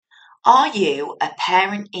Are you a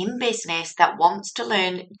parent in business that wants to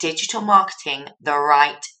learn digital marketing the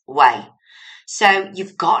right way? So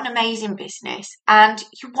you've got an amazing business and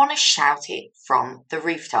you want to shout it from the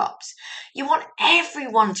rooftops. You want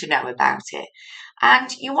everyone to know about it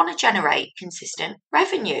and you want to generate consistent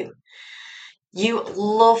revenue. You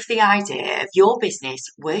love the idea of your business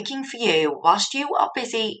working for you whilst you are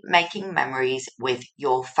busy making memories with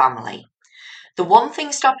your family. The one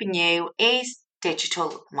thing stopping you is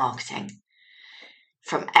digital marketing.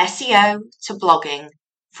 From SEO to blogging,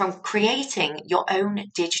 from creating your own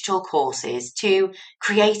digital courses to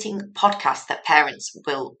creating podcasts that parents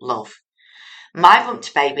will love. My Bump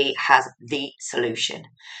to Baby has the solution.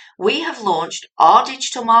 We have launched our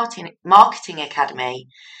digital marketing academy,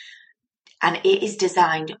 and it is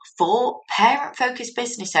designed for parent-focused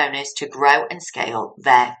business owners to grow and scale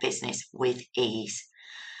their business with ease.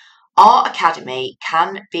 Our academy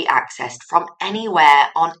can be accessed from anywhere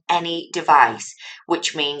on any device,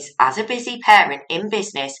 which means as a busy parent in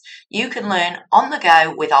business, you can learn on the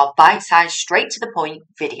go with our bite-sized, straight to the point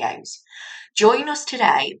videos. Join us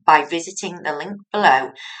today by visiting the link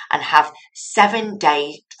below and have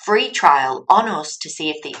 7-day free trial on us to see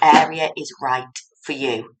if the area is right for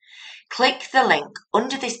you. Click the link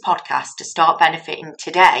under this podcast to start benefiting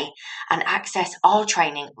today and access our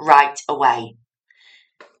training right away.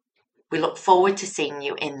 We look forward to seeing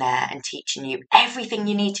you in there and teaching you everything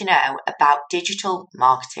you need to know about digital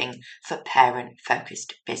marketing for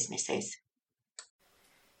parent-focused businesses.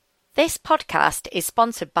 This podcast is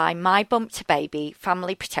sponsored by My Bump to Baby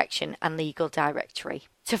Family Protection and Legal Directory.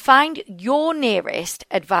 To find your nearest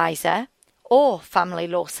advisor or family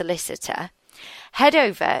law solicitor, head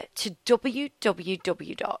over to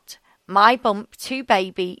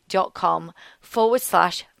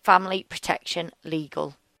www.mybumptobaby.com/family protection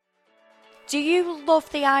legal. Do you love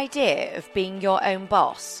the idea of being your own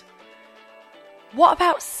boss? What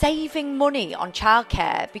about saving money on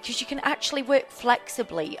childcare because you can actually work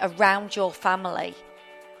flexibly around your family?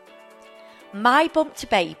 My Bump to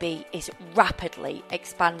Baby is rapidly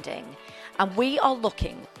expanding and we are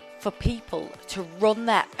looking for people to run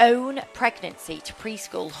their own pregnancy to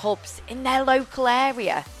preschool hubs in their local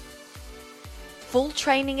area. Full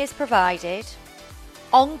training is provided,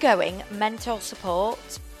 ongoing mentor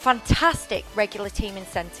support, fantastic regular team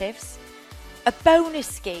incentives, a bonus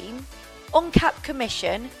scheme, uncapped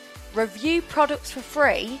commission, review products for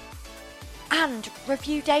free, and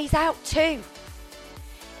review days out too.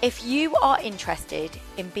 If you are interested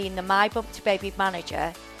in being the My Bump to Baby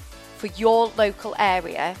manager for your local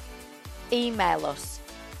area, email us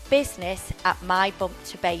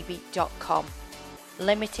business@mybumptobaby.com.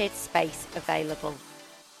 Limited space available.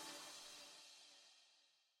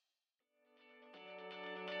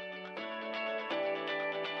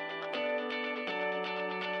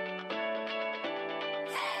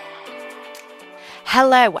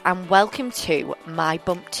 Hello and welcome to My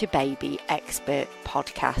Bump to Baby Expert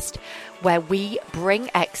Podcast, where we bring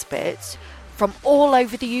experts from all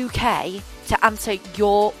over the UK to answer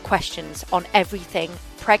your questions on everything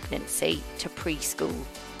pregnancy to preschool.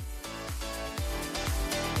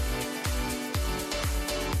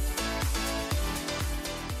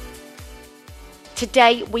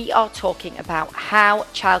 Today we are talking about how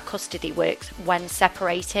child custody works when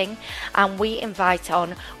separating, and we invite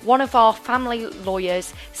on one of our family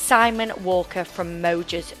lawyers, Simon Walker from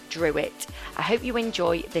Mojers Druitt. I hope you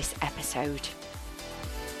enjoy this episode.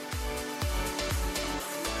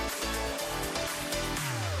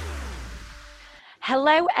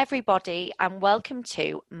 Hello everybody and welcome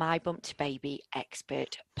to My Bump to Baby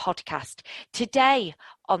Expert Podcast. Today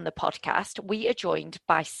on the podcast we are joined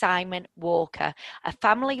by Simon Walker, a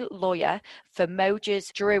family lawyer for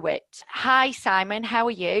Mojers Druitt. Hi Simon, how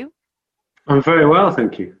are you? I'm very well,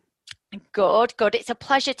 thank you. Good. It's a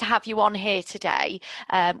pleasure to have you on here today.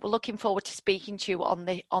 We're looking forward to speaking to you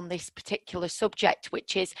on this particular subject,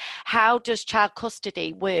 which is how does child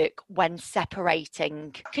custody work when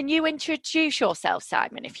separating? Can you introduce yourself,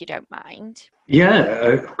 Simon, if you don't mind? Yeah,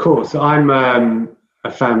 of course. I'm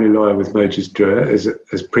a family lawyer with Mojers Druitt,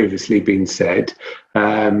 as previously been said.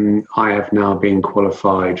 I have now been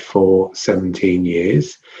qualified for 17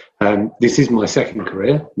 years. This is my second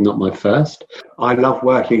career, not my first. I love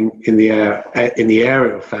working in the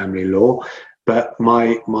area of family law, but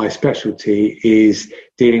my specialty is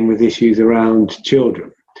dealing with issues around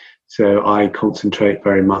children. So I concentrate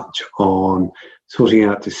very much on sorting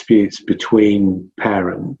out disputes between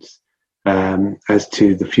parents as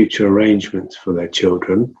to the future arrangements for their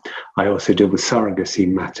children. I also deal with surrogacy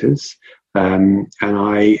matters, and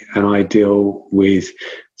I deal with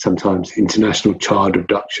sometimes international child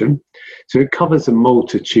abduction. So it covers a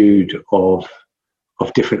multitude of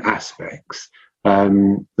different aspects.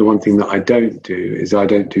 The one thing that I don't do is I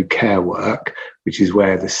don't do care work, which is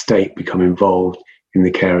where the state become involved in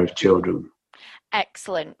the care of children.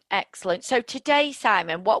 Excellent, excellent. So today,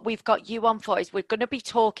 Simon, what we've got you on for is we're going to be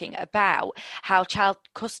talking about how child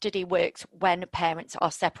custody works when parents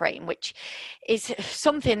are separating, which is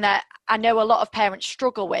something that I know a lot of parents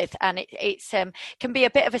struggle with, and it's can be a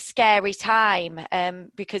bit of a scary time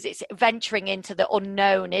because it's venturing into the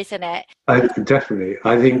unknown, isn't it? Definitely.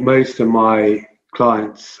 I think most of my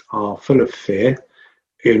clients are full of fear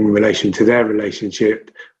in relation to their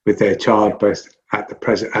relationship with their child, both at the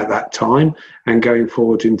present, at that time, and going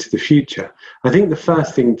forward into the future. I think the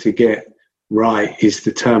first thing to get right is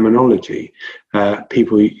the terminology.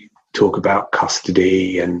 People talk about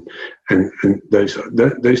custody and those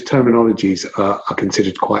terminologies are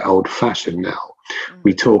considered quite old-fashioned now.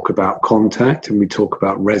 We talk about contact and we talk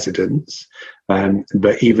about residence,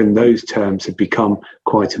 but even those terms have become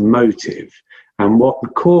quite emotive. And what the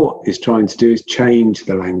court is trying to do is change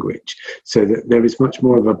the language so that there is much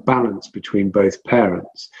more of a balance between both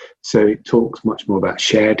parents. So it talks much more about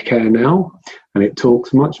shared care now, and it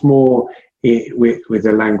talks much more with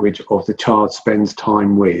the language of the child spends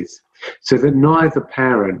time with, so that neither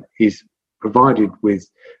parent is provided with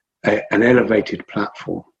an elevated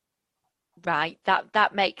platform. Right,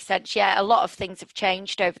 that makes sense. Yeah, a lot of things have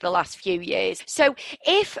changed over the last few years. So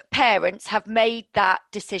if parents have made that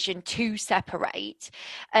decision to separate,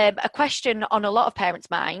 a question on a lot of parents'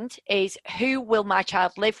 mind is, who will my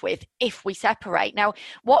child live with if we separate? Now,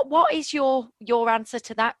 what is your answer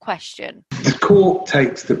to that question? The court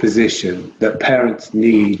takes the position that parents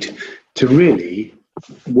need to really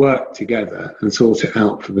work together and sort it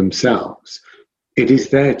out for themselves. It is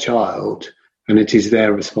their child, and it is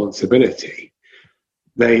their responsibility.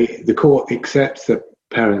 The court accepts that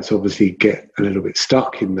parents obviously get a little bit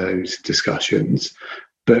stuck in those discussions,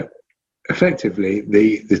 but effectively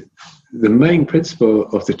the main principle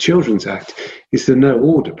of the Children's Act is the no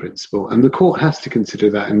order principle, and the court has to consider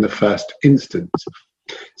that in the first instance.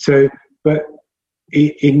 So, but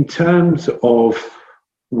in terms of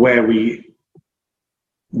where the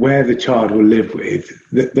child will live with,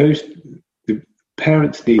 the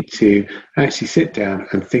parents need to actually sit down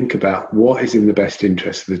and think about what is in the best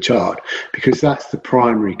interest of the child, because that's the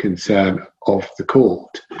primary concern of the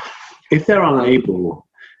court. If they're unable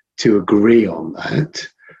to agree on that,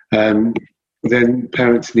 then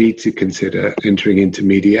parents need to consider entering into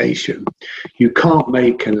mediation. You can't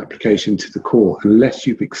make an application to the court unless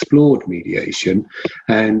you've explored mediation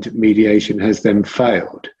and mediation has then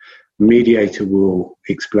failed. The mediator will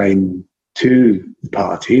explain to the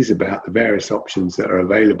parties about the various options that are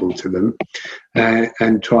available to them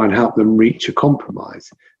and try and help them reach a compromise.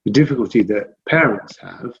 The difficulty that parents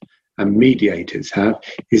have and mediators have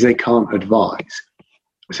is they can't advise.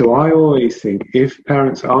 So I always think if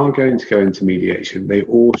parents are going to go into mediation, they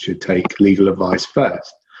all should take legal advice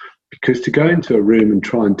first, because to go into a room and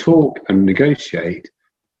try and talk and negotiate,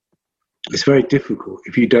 it's very difficult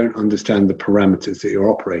if you don't understand the parameters that you're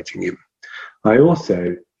operating in. I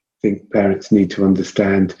also think parents need to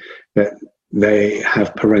understand that they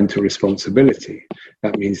have parental responsibility.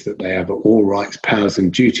 That means that they have all rights, powers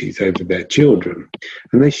and duties over their children,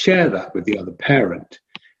 and they share that with the other parent.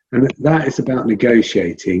 And that is about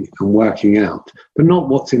negotiating and working out, but not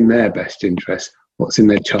what's in their best interest, what's in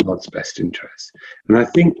their child's best interest. And I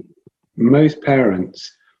think most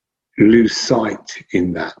parents lose sight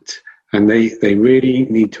in that. And they really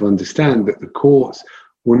need to understand that the courts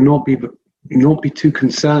will not be too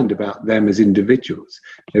concerned about them as individuals.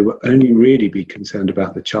 They will only really be concerned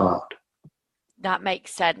about the child. That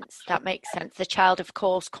makes sense. The child, of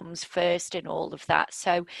course, comes first in all of that.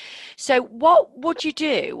 So what would you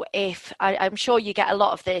do if, I'm sure you get a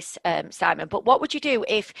lot of this, Simon, but what would you do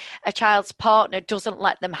if a child's partner doesn't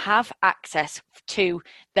let them have access to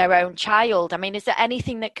their own child? I mean, is there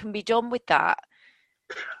anything that can be done with that?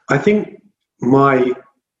 I think my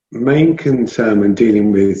main concern when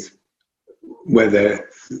dealing with whether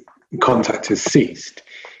contact has ceased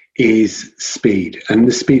is speed and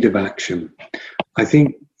the speed of action. I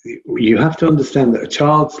think you have to understand that a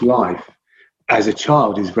child's life as a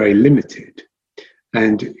child is very limited,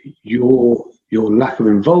 and your lack of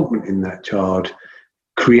involvement in that child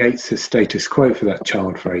creates a status quo for that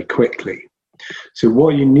child very quickly. So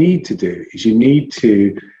what you need to do is you need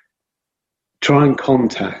to try and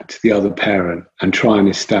contact the other parent and try and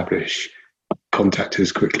establish contact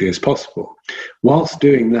as quickly as possible. Whilst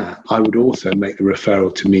doing that, I would also make the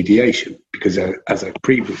referral to mediation, because as I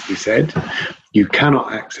previously said, you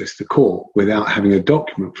cannot access the court without having a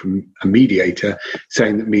document from a mediator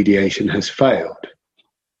saying that mediation has failed.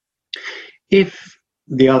 If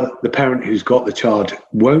the parent who's got the child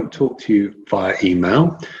won't talk to you via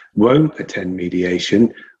email, won't attend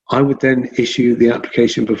mediation, I would then issue the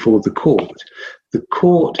application before the court. The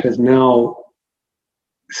court has now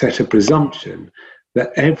set a presumption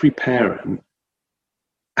that every parent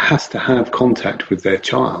has to have contact with their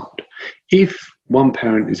child. If one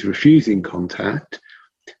parent is refusing contact,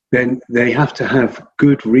 then they have to have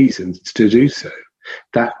good reasons to do so.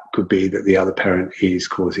 That could be that the other parent is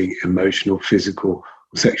causing emotional, physical,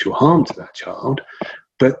 or sexual harm to that child,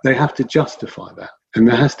 but they have to justify that. And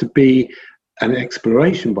there has to be an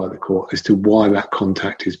exploration by the court as to why that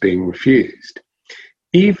contact is being refused.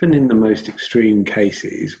 Even in the most extreme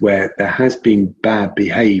cases where there has been bad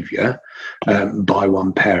behaviour by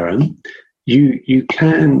one parent, you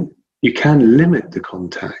can limit the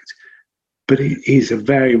contact, but it is a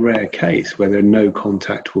very rare case where no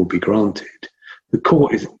contact will be granted. The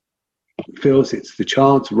court feels it's the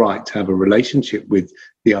child's right to have a relationship with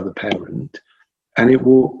the other parent, and it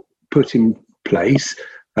will put in place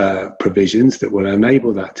provisions that will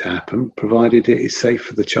enable that to happen, provided it is safe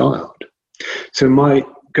for the child. So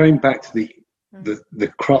going back to the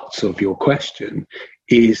crux of your question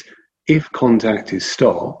is, if contact is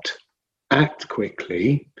stopped, act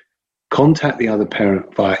quickly, contact the other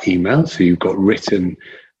parent via email, so you've got written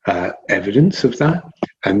evidence of that,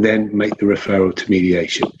 and then make the referral to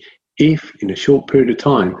mediation. If in a short period of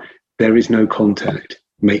time there is no contact,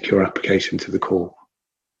 make your application to the court.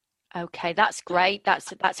 Okay, that's great.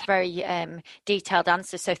 That's a very detailed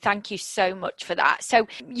answer. So thank you so much for that. So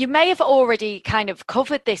you may have already kind of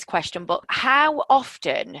covered this question, but how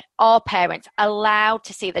often are parents allowed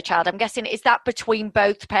to see the child? I'm guessing, is that between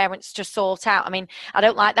both parents to sort out? I mean, I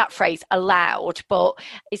don't like that phrase, allowed, but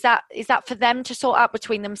is that for them to sort out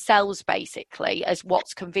between themselves, basically, as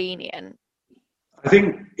what's convenient? I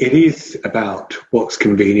think it is about what's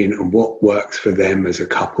convenient and what works for them as a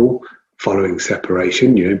couple. Following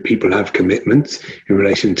separation, people have commitments in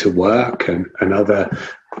relation to work and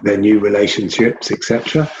their new relationships,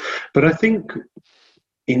 etc. But I think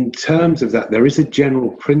in terms of that, there is a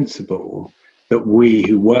general principle that we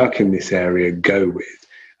who work in this area go with.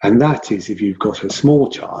 And that is, if you've got a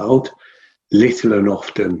small child, little and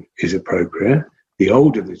often is appropriate. The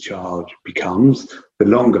older the child becomes, the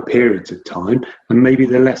longer periods of time, and maybe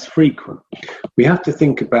the less frequent. We have to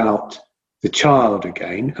think about the child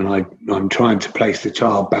again, and I'm trying to place the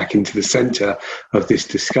child back into the centre of this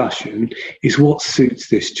discussion, is what suits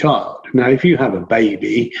this child. Now, if you have a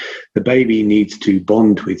baby, the baby needs to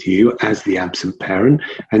bond with you as the absent parent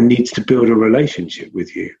and needs to build a relationship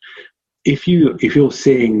with you. If you're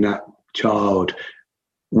seeing that child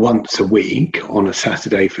once a week on a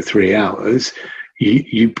Saturday for 3 hours,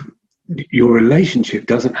 your relationship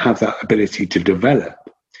doesn't have that ability to develop.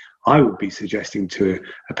 I would be suggesting to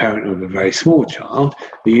a parent of a very small child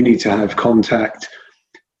that you need to have contact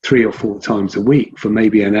 3 or 4 times a week for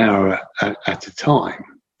maybe an hour at a time.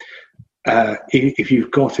 If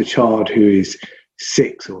you've got a child who is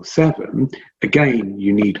 6 or 7, again,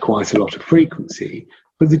 you need quite a lot of frequency,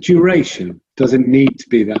 but the duration doesn't need to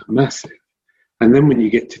be that massive. And then when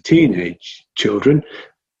you get to teenage children,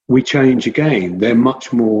 we change again. They're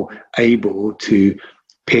much more able to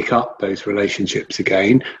pick up those relationships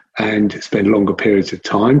again and spend longer periods of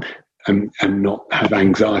time and not have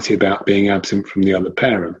anxiety about being absent from the other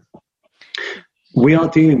parent. We are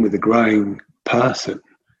dealing with a growing person,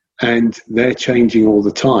 and they're changing all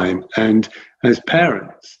the time. And as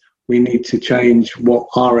parents, we need to change what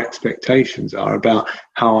our expectations are about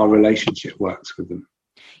how our relationship works with them.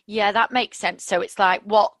 Yeah, that makes sense. So it's like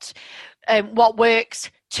what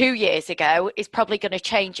works 2 years ago is probably going to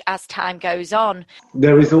change as time goes on.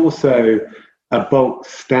 There is also a bulk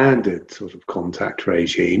standard sort of contact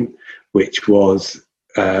regime, which was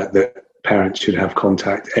that parents should have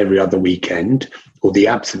contact every other weekend, or the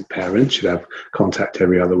absent parent should have contact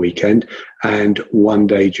every other weekend, and 1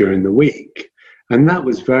 day during the week. And that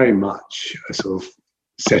was very much a sort of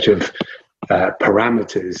set of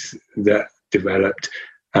parameters that developed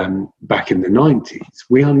back in the 90s.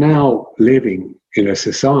 We are now living in a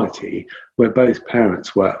society where both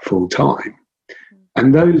parents work full time.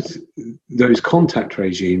 And those contact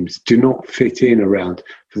regimes do not fit in around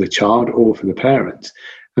for the child or for the parents.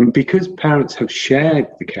 And because parents have shared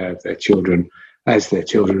the care of their children as their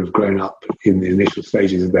children have grown up in the initial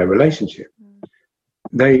stages of their relationship,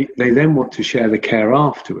 they then want to share the care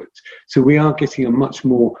afterwards. So we are getting a much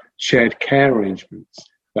more shared care arrangements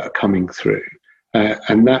that are coming through,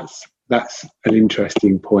 and that's an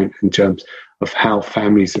interesting point in terms of how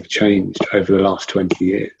families have changed over the last 20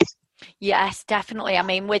 years. Yes, definitely. I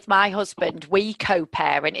mean, with my husband, we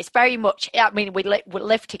co-parent. It's very much, I mean, we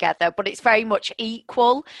live together, but it's very much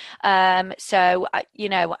equal. So,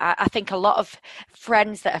 I think a lot of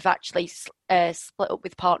friends that have actually split up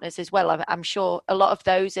with partners as well, I'm sure a lot of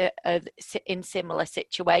those are in similar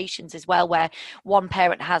situations as well, where one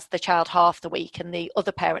parent has the child half the week and the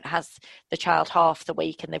other parent has the child half the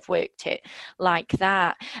week, and they've worked it like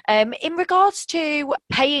that. In regards to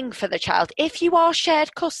paying for the child, if you are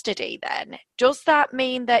shared custody, then does that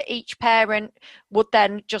mean that each parent would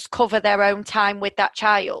then just cover their own time with that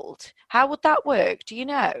child? How would that work? Do you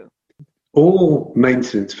know? All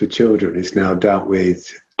maintenance for children is now dealt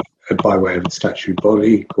with by way of a statutory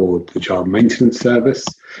body called the Child Maintenance Service,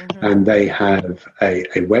 and they have a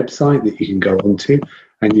website that you can go onto,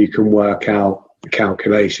 and you can work out the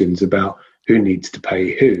calculations about who needs to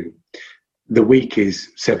pay who. The week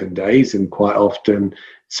is 7 days, and quite often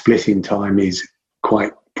splitting time is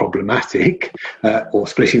quite problematic, or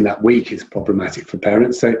splitting that week is problematic for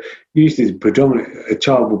parents. So usually a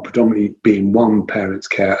child will predominantly be in one parent's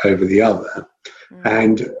care over the other.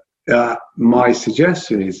 And my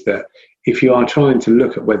suggestion is that if you are trying to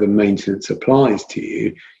look at whether maintenance applies to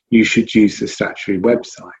you, you should use the statutory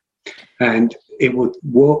website, and it will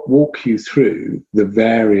walk you through the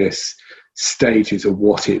various stages of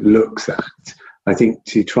what it looks at. I think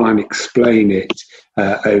to try and explain it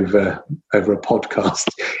over a podcast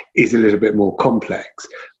is a little bit more complex,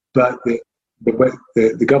 but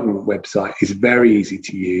the government website is very easy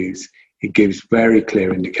to use. It gives very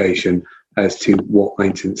clear indication as to what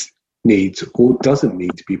maintenance needs or doesn't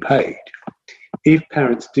need to be paid. If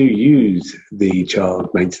parents do use the child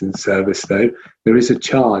maintenance service, though, there is a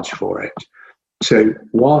charge for it. So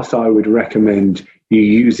whilst I would recommend you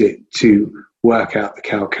use it to work out the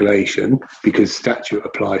calculation, because statute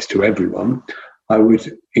applies to everyone, I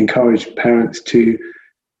would encourage parents to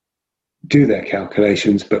do their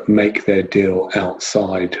calculations but make their deal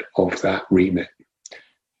outside of that remit.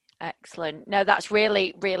 Excellent. No, that's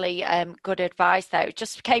really, really good advice there. It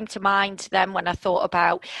just came to mind then when I thought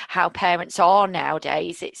about how parents are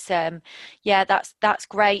nowadays. It's that's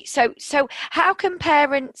great. So how can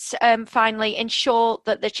parents finally ensure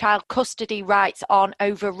that the child custody rights aren't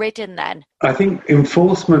overridden then? I think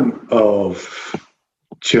enforcement of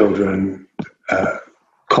children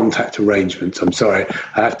contact arrangements. I'm sorry,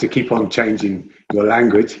 I have to keep on changing your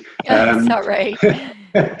language. Sorry.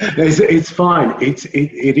 It's fine.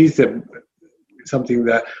 It is something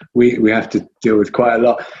that we have to deal with quite a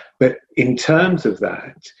lot. But in terms of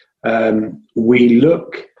that, we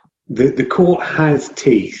look. The court has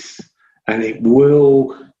teeth, and it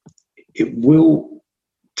will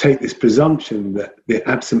take this presumption that the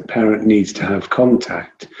absent parent needs to have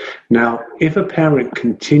contact. Now, if a parent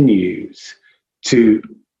continues to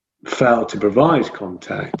fail to provide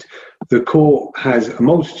contact, the court has a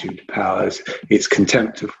multitude of powers. It's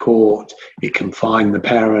contempt of court, it can fine the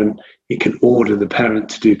parent, it can order the parent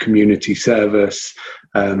to do community service,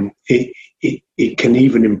 it can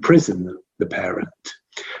even imprison the parent.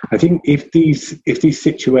 I think if these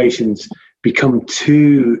situations become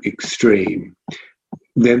too extreme,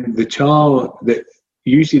 then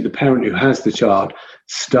usually the parent who has the child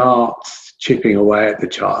starts chipping away at the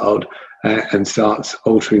child and starts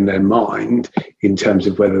altering their mind in terms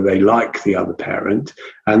of whether they like the other parent,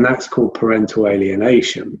 and that's called parental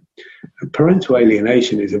alienation. And parental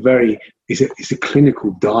alienation is a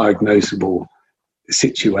clinical diagnosable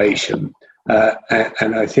situation,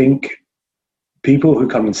 and I think people who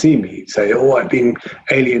come and see me say, "Oh, I've been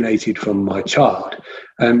alienated from my child,"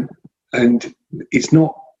 and it's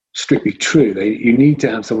not strictly true. You need to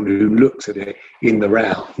have someone who looks at it in the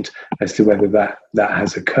round as to whether that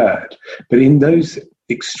has occurred. But in those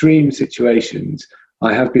extreme situations,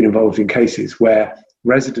 I have been involved in cases where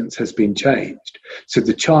residence has been changed. So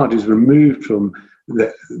the child is removed from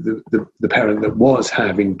the parent that was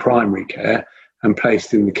having primary care and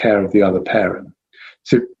placed in the care of the other parent.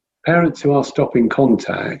 So parents who are stopping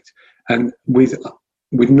contact and with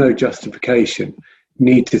no justification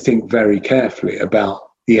need to think very carefully about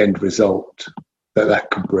the end result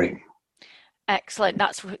that could bring. Excellent.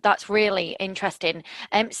 That's really interesting.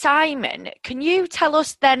 Simon, can you tell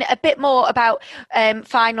us then a bit more about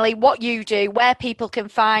finally what you do, where people can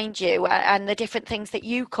find you, and the different things that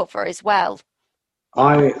you cover as well?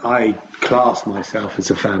 I class myself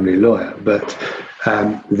as a family lawyer, but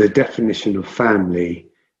the definition of family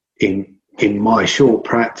in my short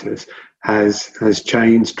practice has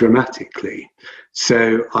changed dramatically.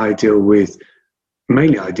 So I deal with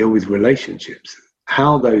relationships,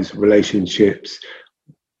 how those relationships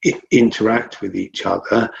interact with each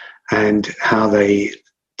other, and how they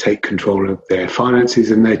take control of their finances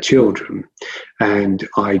and their children. And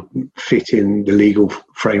I fit in the legal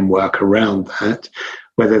framework around that,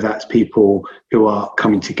 whether that's people who are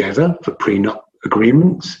coming together for prenup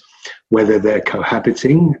agreements, whether they're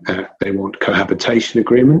cohabiting, they want cohabitation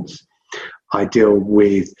agreements. I deal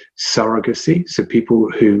with surrogacy, so people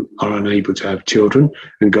who are unable to have children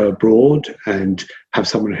and go abroad and have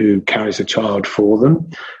someone who carries a child for them,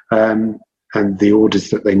 and the orders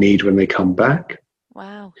that they need when they come back.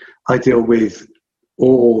 Wow. I deal with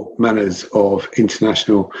all manners of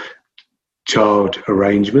international child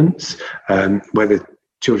arrangements, whether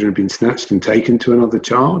children have been snatched and taken to another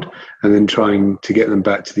child and then trying to get them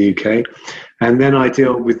back to the UK. And then I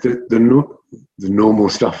deal with the normal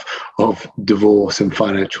stuff of divorce and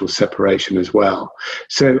financial separation as well.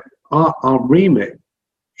 So our remit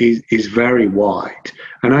is very wide.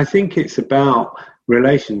 And I think it's about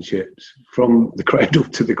relationships from the cradle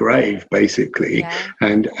to the grave, basically, yeah.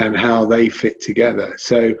 and how they fit together.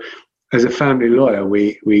 So as a family lawyer,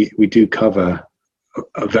 we do cover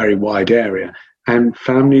a very wide area. And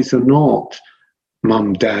families are not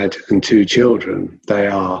mum, dad, and two children. They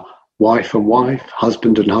are wife and wife,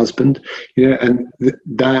 husband and husband. And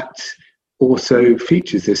that also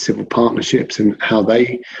features the civil partnerships and how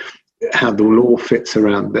the law fits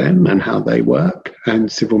around them and how they work,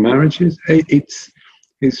 and civil marriages. It's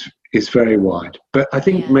very wide. But I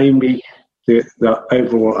think mainly the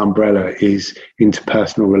overall umbrella is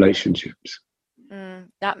interpersonal relationships.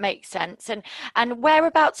 That makes sense. And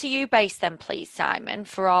whereabouts are you based then, please, Simon,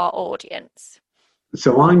 for our audience?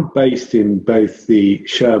 So I'm based in both the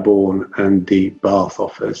Sherborne and the Bath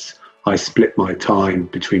office. I split my time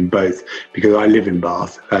between both because I live in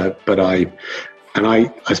Bath, but I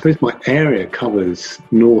suppose my area covers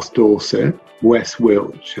North Dorset, West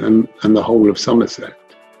Wiltshire, and the whole of Somerset.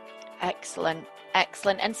 Excellent.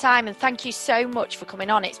 And Simon, thank you so much for coming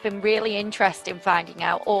on. It's been really interesting finding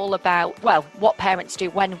out all about, what parents do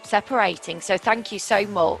when separating. So thank you so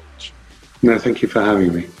much. No, thank you for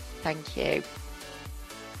having me. Thank you.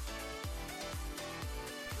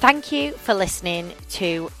 Thank you for listening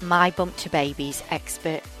to My Bump to Babies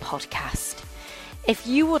Expert Podcast. If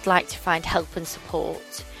you would like to find help and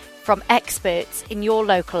support from experts in your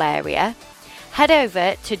local area, head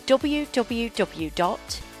over to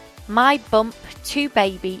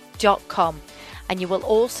www.mybumptobaby.com, and you will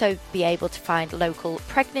also be able to find local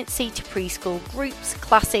pregnancy to preschool groups,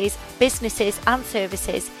 classes, businesses and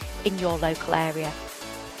services in your local area.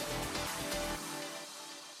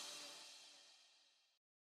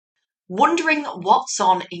 Wondering what's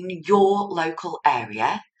on in your local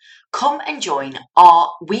area? Come and join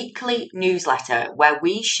our weekly newsletter where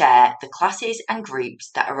we share the classes and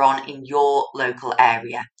groups that are on in your local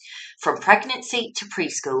area. From pregnancy to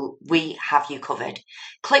preschool, we have you covered.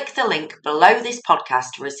 Click the link below this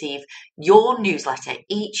podcast to receive your newsletter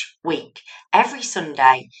each week, every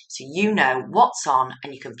Sunday, so you know what's on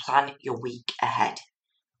and you can plan your week ahead.